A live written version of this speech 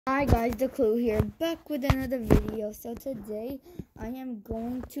Hi guys, the Clue here, back with another video. So today I am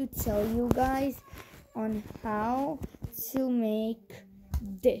going to tell you guys on how to make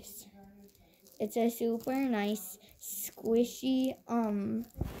this. It's a super nice squishy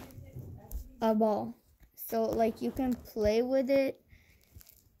a ball. So like you can play with it.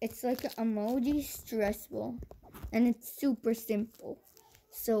 It's like an emoji stress ball and it's super simple.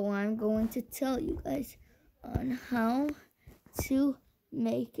 So I'm going to tell you guys on how to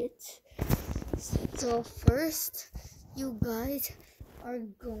make it. So first, you guys are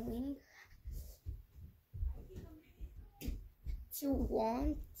going to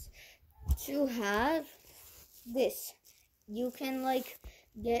want to have this. You can like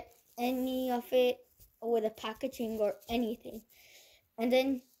get any of it with a packaging or anything. And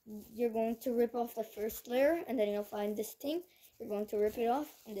then you're going to rip off the first layer and then you'll find this thing. You're going to rip it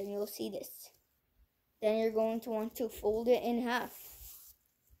off and then you'll see this. Then you're going to want to fold it in half.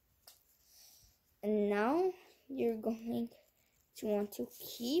 And now you're going to want to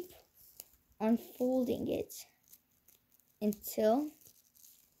keep unfolding it until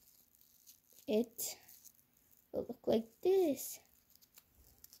it will look like this.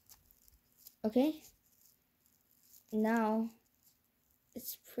 Okay? Now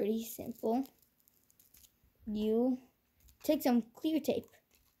it's pretty simple. You take some clear tape,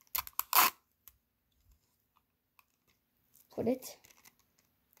 put it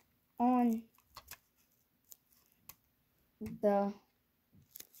on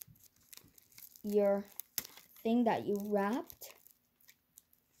your thing that you wrapped,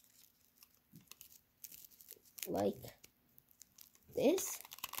 like this.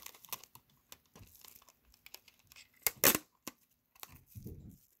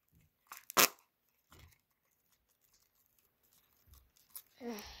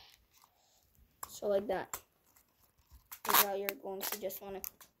 So like that. And now you're going to just want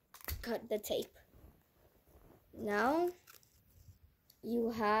to cut the tape. Now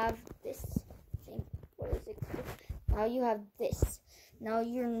you have this thing. What is it called? Now you have this. Now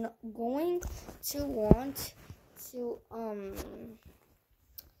you're going to want to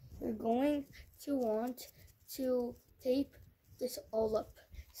you're going to want to tape this all up.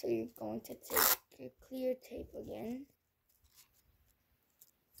 So you're going to take your clear tape again.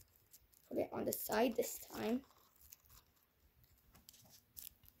 Put it on the side this time.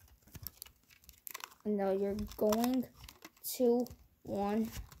 And now you're going to want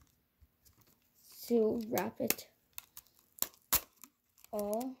to wrap it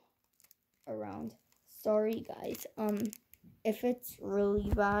all around. Sorry guys, if it's really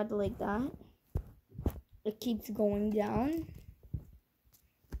bad like that, it keeps going down.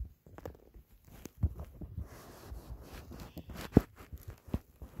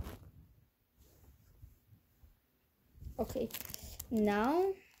 Okay,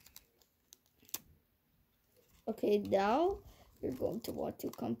 now you're going to want to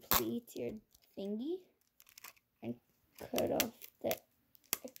complete your thingy and cut off the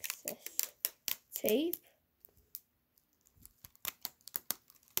excess tape.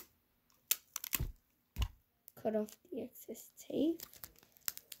 Cut off the excess tape.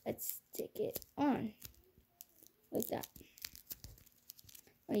 Let's stick it on like that.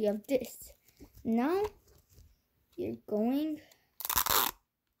 Now you have this. Now you're going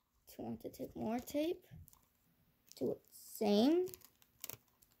to want to take more tape. Do it same,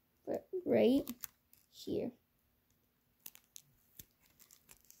 but right here.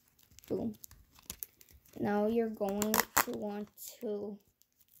 Boom. Now you're going to want to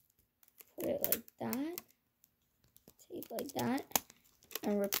put it like that, tape like that,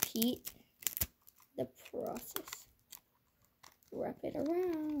 and repeat the process. Wrap it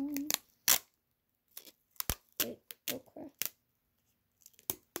around. Wait, oh crap.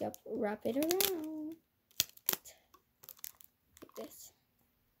 Yep, wrap it around. Like this.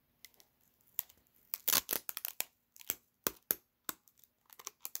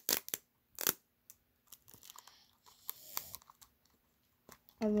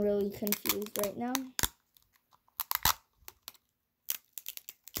 I'm really confused right now.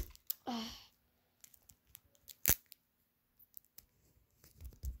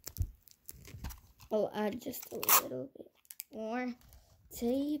 I'll add just a little bit more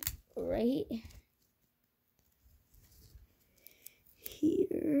tape right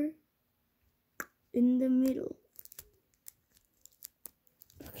here in the middle.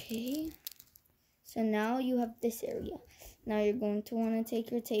 Okay, so now you have this area. Now you're going to want to take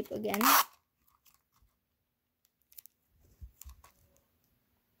your tape again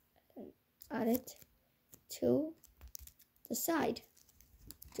and add it to the side.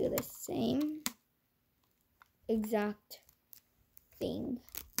 Do the same exact thing.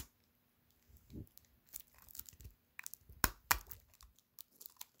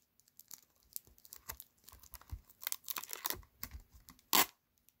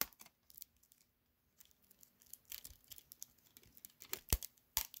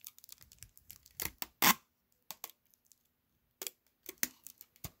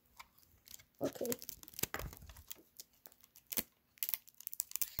 Okay.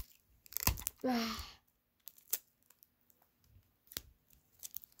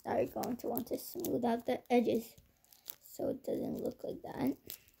 Now you're going to want to smooth out the edges so it doesn't look like that.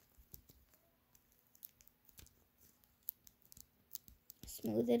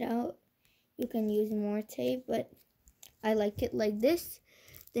 Smooth it out. You can use more tape, but I like it like this.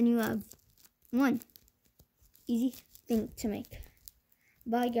 Then you have one easy thing to make.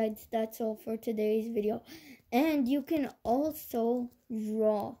 Bye guys, that's all for today's video. And you can also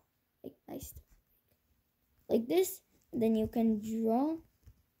draw like nice like this. Then you can draw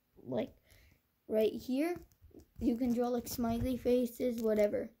like right here. You can draw like smiley faces,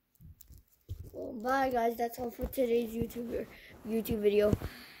 whatever. Well, bye guys, that's all for today's YouTube video.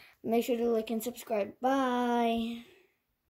 Make sure to like and subscribe. Bye.